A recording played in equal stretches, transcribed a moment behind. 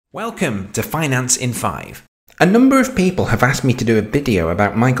Welcome to Finance in 5. A number of people have asked me to do a video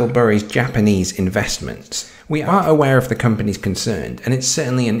about Michael Burry's Japanese investments. We are aware of the companies concerned, and it's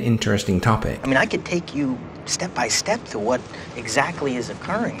certainly an interesting topic. I mean, I could take you step by step to what exactly is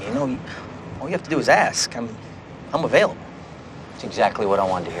occurring. You know, all you have to do is ask. I'm available. It's exactly what I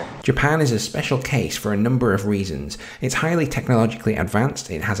wanted to hear. Japan is a special case for a number of reasons. It's highly technologically advanced,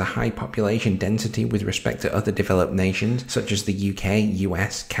 it has a high population density with respect to other developed nations, such as the UK,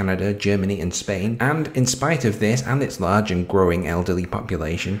 US, Canada, Germany and Spain, and in spite of this and its large and growing elderly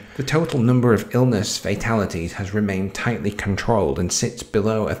population, the total number of illness fatalities has remained tightly controlled and sits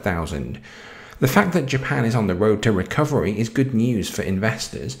below 1,000. The fact that Japan is on the road to recovery is good news for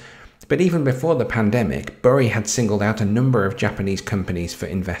investors. But even before the pandemic, Burry had singled out a number of Japanese companies for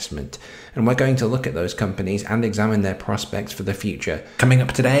investment, and we're going to look at those companies and examine their prospects for the future. Coming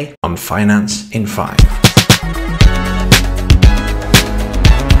up today on Finance in 5.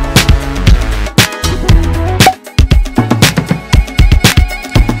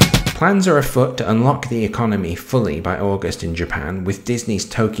 Plans are afoot to unlock the economy fully by August in Japan, with Disney's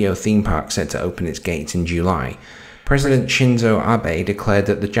Tokyo theme park set to open its gates in July. President Shinzo Abe declared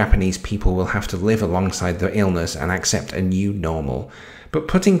that the Japanese people will have to live alongside the illness and accept a new normal. But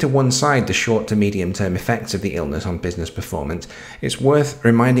putting to one side the short to medium term effects of the illness on business performance, it's worth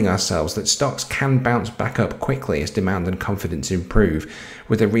reminding ourselves that stocks can bounce back up quickly as demand and confidence improve,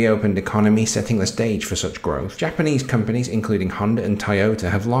 with a reopened economy setting the stage for such growth. Japanese companies, including Honda and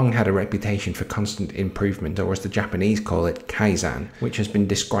Toyota, have long had a reputation for constant improvement, or as the Japanese call it, kaizen, which has been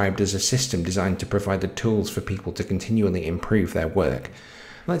described as a system designed to provide the tools for people to continually improve their work.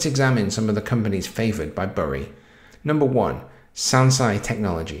 Let's examine some of the companies favoured by Burry. Number 1. Sansai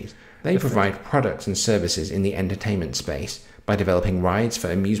Technologies. They provide products and services in the entertainment space by developing rides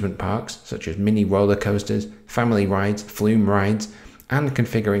for amusement parks such as mini roller coasters, family rides, flume rides, and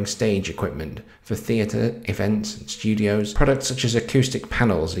configuring stage equipment for theatre, events, and studios. Products such as acoustic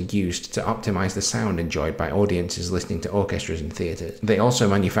panels are used to optimize the sound enjoyed by audiences listening to orchestras in theatres. They also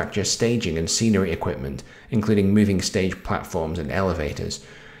manufacture staging and scenery equipment, including moving stage platforms and elevators.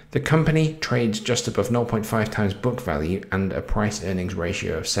 The company trades just above 0.5 times book value and a price-earnings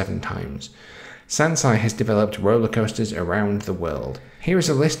ratio of 7 times. Sansai has developed roller coasters around the world. Here is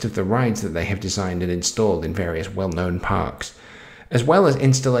a list of the rides that they have designed and installed in various well-known parks. As well as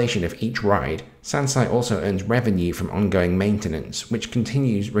installation of each ride, Sansai also earns revenue from ongoing maintenance, which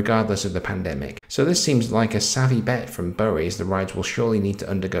continues regardless of the pandemic. So this seems like a savvy bet from Burry, as the rides will surely need to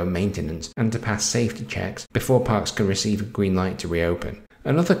undergo maintenance and to pass safety checks before parks can receive a green light to reopen.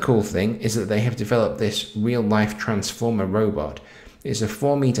 Another cool thing is that they have developed this real-life transformer robot. It's a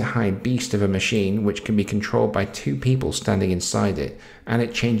 4-meter high beast of a machine which can be controlled by 2 people standing inside it, and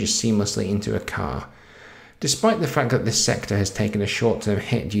it changes seamlessly into a car. Despite the fact that this sector has taken a short-term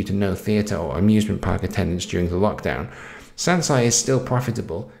hit due to no theatre or amusement park attendance during the lockdown, Sansai is still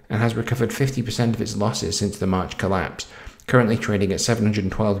profitable and has recovered 50% of its losses since the March collapse, currently trading at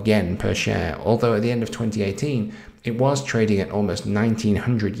 712 yen per share, although at the end of 2018, it was trading at almost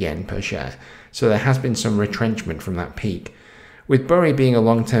 1900 yen per share, so there has been some retrenchment from that peak. With Burry being a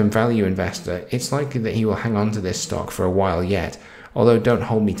long-term value investor, it's likely that he will hang on to this stock for a while yet, although don't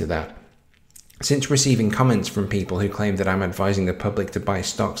hold me to that. Since receiving comments from people who claim that I'm advising the public to buy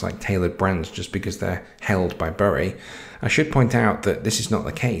stocks like tailored brands just because they're held by Burry, I should point out that this is not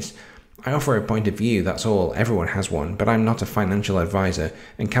the case. I offer a point of view, that's all. Everyone has one, but I'm not a financial advisor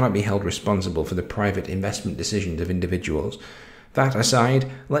and cannot be held responsible for the private investment decisions of individuals. That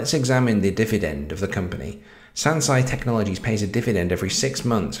aside, let's examine the dividend of the company. Sansai Technologies pays a dividend every 6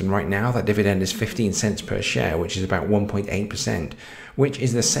 months, and right now that dividend is 15 cents per share, which is about 1.8%, which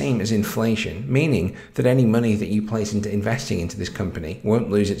is the same as inflation, meaning that any money that you place into investing into this company won't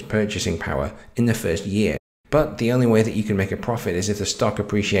lose its purchasing power in the first year. But the only way that you can make a profit is if the stock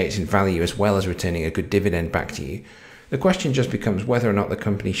appreciates in value as well as returning a good dividend back to you. The question just becomes whether or not the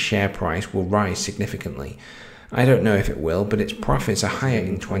company's share price will rise significantly. I don't know if it will, but its profits are higher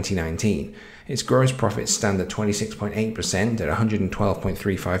in 2019. Its gross profits stand at 26.8% at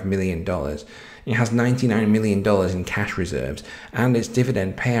 $112.35 million. It has $99 million in cash reserves, and its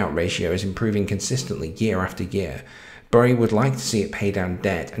dividend payout ratio is improving consistently year after year. Burry would like to see it pay down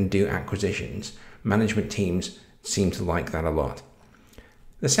debt and do acquisitions. Management teams seem to like that a lot.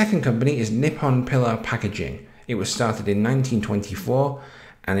 The second company is Nippon Pillar Packaging. It was started in 1924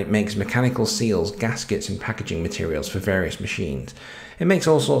 and it makes mechanical seals, gaskets and packaging materials for various machines. It makes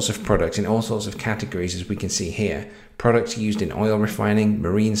all sorts of products in all sorts of categories, as we can see here. Products used in oil refining,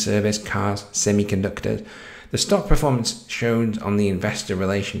 marine service, cars, semiconductors. The stock performance shown on the investor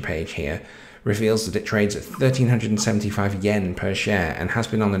relation page here reveals that it trades at 1,375 yen per share and has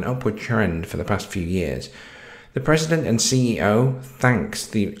been on an upward trend for the past few years. The president and CEO thanks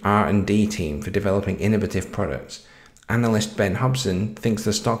the R&D team for developing innovative products. Analyst Ben Hobson thinks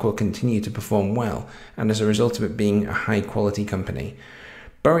the stock will continue to perform well, and as a result of it being a high-quality company.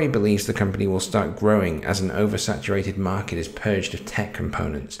 Burry believes the company will start growing as an oversaturated market is purged of tech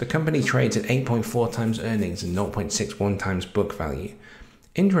components. The company trades at 8.4 times earnings and 0.61 times book value.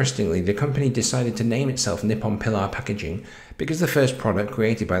 Interestingly, the company decided to name itself Nippon Pillar Packaging because the first product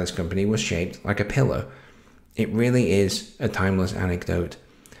created by this company was shaped like a pillow. It really is a timeless anecdote.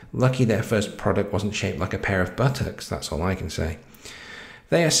 Lucky their first product wasn't shaped like a pair of buttocks, that's all I can say.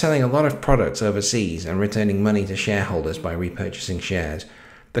 They are selling a lot of products overseas and returning money to shareholders by repurchasing shares.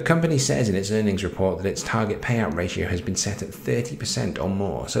 The company says in its earnings report that its target payout ratio has been set at 30% or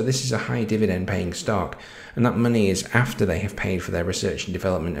more, so this is a high dividend paying stock, and that money is after they have paid for their research and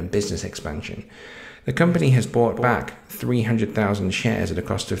development and business expansion. The company has bought back 300,000 shares at a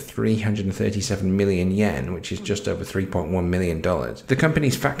cost of 337 million yen, which is just over $3.1 million. The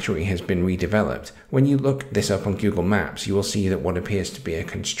company's factory has been redeveloped. When you look this up on Google Maps, you will see that what appears to be a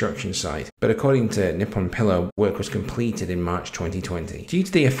construction site. But according to Nippon Pillar, work was completed in March 2020. Due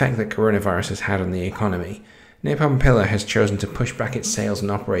to the effect that coronavirus has had on the economy, Nippon Pillar has chosen to push back its sales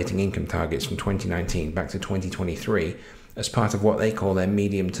and operating income targets from 2019 back to 2023 as part of what they call their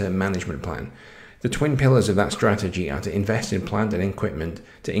medium-term management plan. The twin pillars of that strategy are to invest in plant and equipment,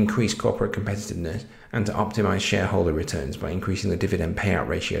 to increase corporate competitiveness, and to optimize shareholder returns by increasing the dividend payout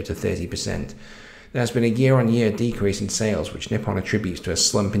ratio to 30%. There has been a year-on-year decrease in sales, which Nippon attributes to a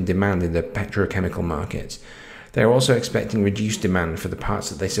slump in demand in the petrochemical markets. They are also expecting reduced demand for the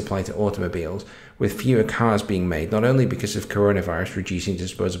parts that they supply to automobiles, with fewer cars being made, not only because of coronavirus reducing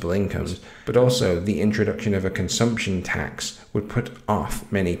disposable incomes, but also the introduction of a consumption tax would put off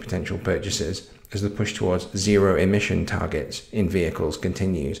many potential purchases as the push towards zero-emission targets in vehicles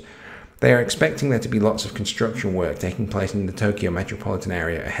continues. They are expecting there to be lots of construction work taking place in the Tokyo metropolitan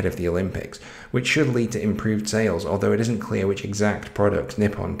area ahead of the Olympics, which should lead to improved sales, although it isn't clear which exact products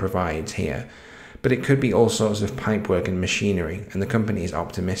Nippon provides here. But it could be all sorts of pipework and machinery, and the company is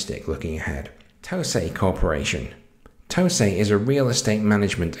optimistic looking ahead. Tosei Corporation. Tosei is a real estate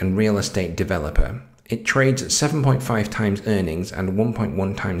management and real estate developer. It trades at 7.5 times earnings and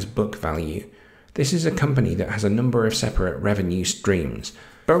 1.1 times book value. This is a company that has a number of separate revenue streams.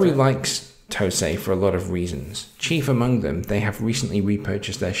 Burry likes Tosei for a lot of reasons. Chief among them, they have recently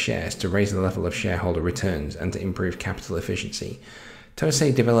repurchased their shares to raise the level of shareholder returns and to improve capital efficiency.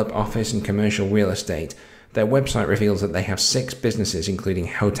 Tosei develop office and commercial real estate. Their website reveals that they have 6 businesses including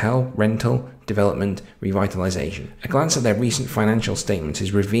hotel, rental, development, revitalization. A glance at their recent financial statements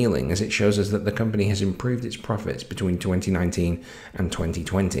is revealing as it shows us that the company has improved its profits between 2019 and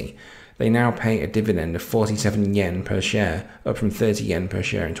 2020. They now pay a dividend of 47 yen per share, up from 30 yen per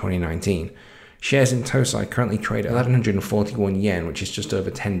share in 2019. Shares in Tosei currently trade at 1,141 yen, which is just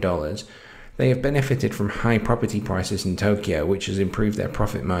over $10. They have benefited from high property prices in Tokyo, which has improved their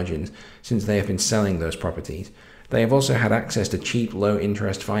profit margins since they have been selling those properties. They have also had access to cheap,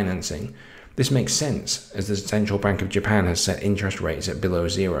 low-interest financing. This makes sense, as the Central Bank of Japan has set interest rates at below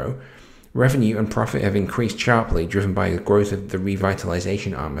zero. Revenue and profit have increased sharply, driven by the growth of the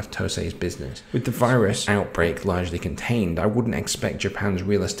revitalization arm of Tosei's business. With the virus outbreak largely contained, I wouldn't expect Japan's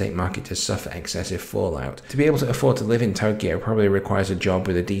real estate market to suffer excessive fallout. To be able to afford to live in Tokyo probably requires a job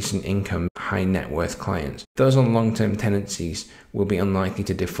with a decent income, high net worth clients. Those on long-term tenancies will be unlikely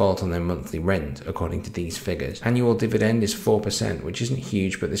to default on their monthly rent, according to these figures. Annual dividend is 4%, which isn't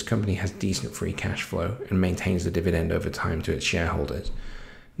huge, but this company has decent free cash flow and maintains the dividend over time to its shareholders.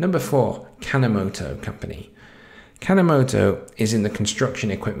 Number 4, Kanemoto Company. Kanemoto is in the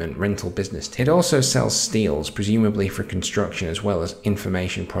construction equipment rental business. It also sells steels, presumably for construction, as well as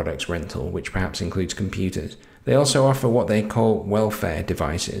information products rental, which perhaps includes computers. They also offer what they call welfare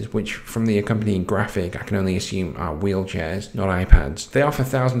devices, which from the accompanying graphic I can only assume are wheelchairs, not iPads. They offer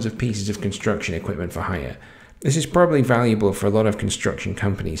thousands of pieces of construction equipment for hire. This is probably valuable for a lot of construction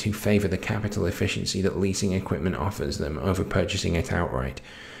companies who favor the capital efficiency that leasing equipment offers them over purchasing it outright.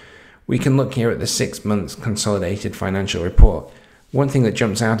 We can look here at the 6 months consolidated financial report. One thing that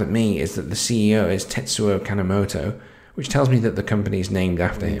jumps out at me is that the CEO is Tetsuo Kanemoto, which tells me that the company is named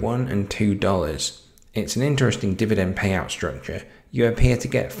after him. $1 and $2. It's an interesting dividend payout structure. You appear to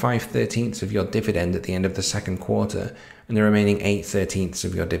get 5/13 of your dividend at the end of the second quarter, and the remaining 8/13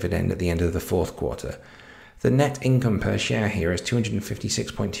 of your dividend at the end of the fourth quarter. The net income per share here is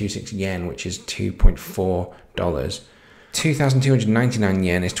 256.26 yen, which is $2.4. 2,299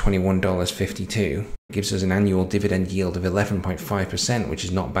 yen is $21.52. It gives us an annual dividend yield of 11.5%, which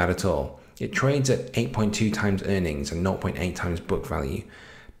is not bad at all. It trades at 8.2 times earnings and 0.8 times book value.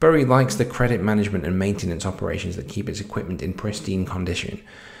 Burry likes the credit management and maintenance operations that keep its equipment in pristine condition.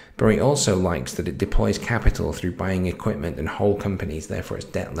 Burry also likes that it deploys capital through buying equipment and whole companies, therefore its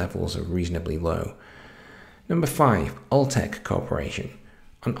debt levels are reasonably low. Number 5. Altech Corporation.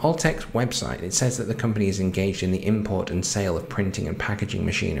 On Altech's website, it says that the company is engaged in the import and sale of printing and packaging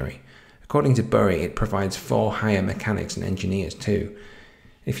machinery. According to Burry, it provides for-hire mechanics and engineers too.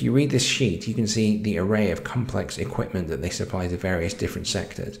 If you read this sheet, you can see the array of complex equipment that they supply to various different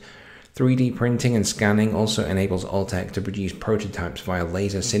sectors. 3D printing and scanning also enables Altech to produce prototypes via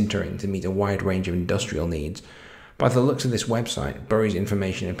laser sintering to meet a wide range of industrial needs. By the looks of this website, Burry's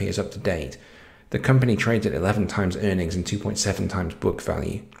information appears up to date. The company trades at 11 times earnings and 2.7 times book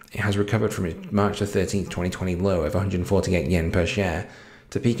value. It has recovered from its March 13, 2020 low of 148 yen per share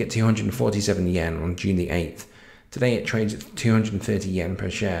to peak at 247 yen on June the 8th. Today it trades at 230 yen per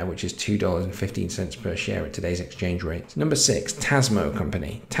share, which is $2.15 per share at today's exchange rate. Number 6. Tazmo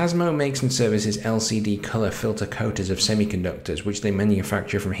Company. Tazmo makes and services LCD color filter coaters of semiconductors, which they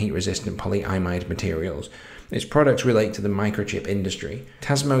manufacture from heat-resistant polyimide materials. Its products relate to the microchip industry.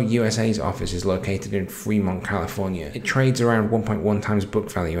 Tazmo USA's office is located in Fremont, California. It trades around 1.1 times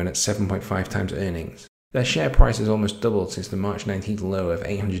book value and at 7.5 times earnings. Their share price has almost doubled since the March 19th low of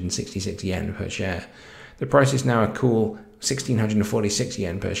 866 yen per share. The price is now a cool 1,646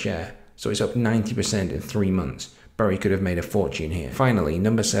 yen per share, so it's up 90% in 3 months. Burry could have made a fortune here. Finally,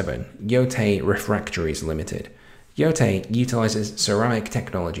 number 7, Yotai Refractories Limited. Yotai utilizes ceramic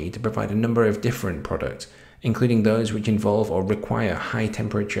technology to provide a number of different products, including those which involve or require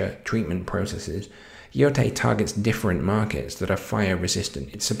high-temperature treatment processes. Yotai targets different markets that are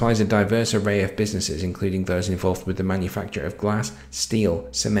fire-resistant. It supplies a diverse array of businesses, including those involved with the manufacture of glass, steel,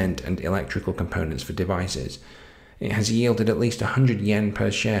 cement, and electrical components for devices. It has yielded at least 100 yen per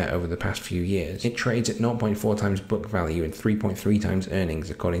share over the past few years. It trades at 0.4 times book value and 3.3 times earnings,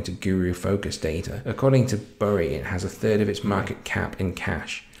 according to Guru Focus data. According to Burry, it has a third of its market cap in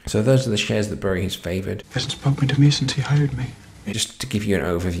cash. So those are the shares that Burry has favoured. Hasn't spoken to me since he hired me. Just to give you an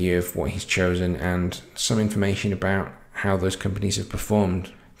overview of what he's chosen and some information about how those companies have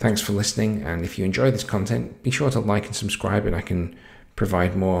performed. Thanks for listening, and if you enjoy this content, be sure to like and subscribe, and I can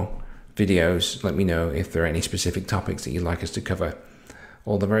provide more videos. Let me know if there are any specific topics that you'd like us to cover.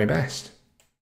 All the very best.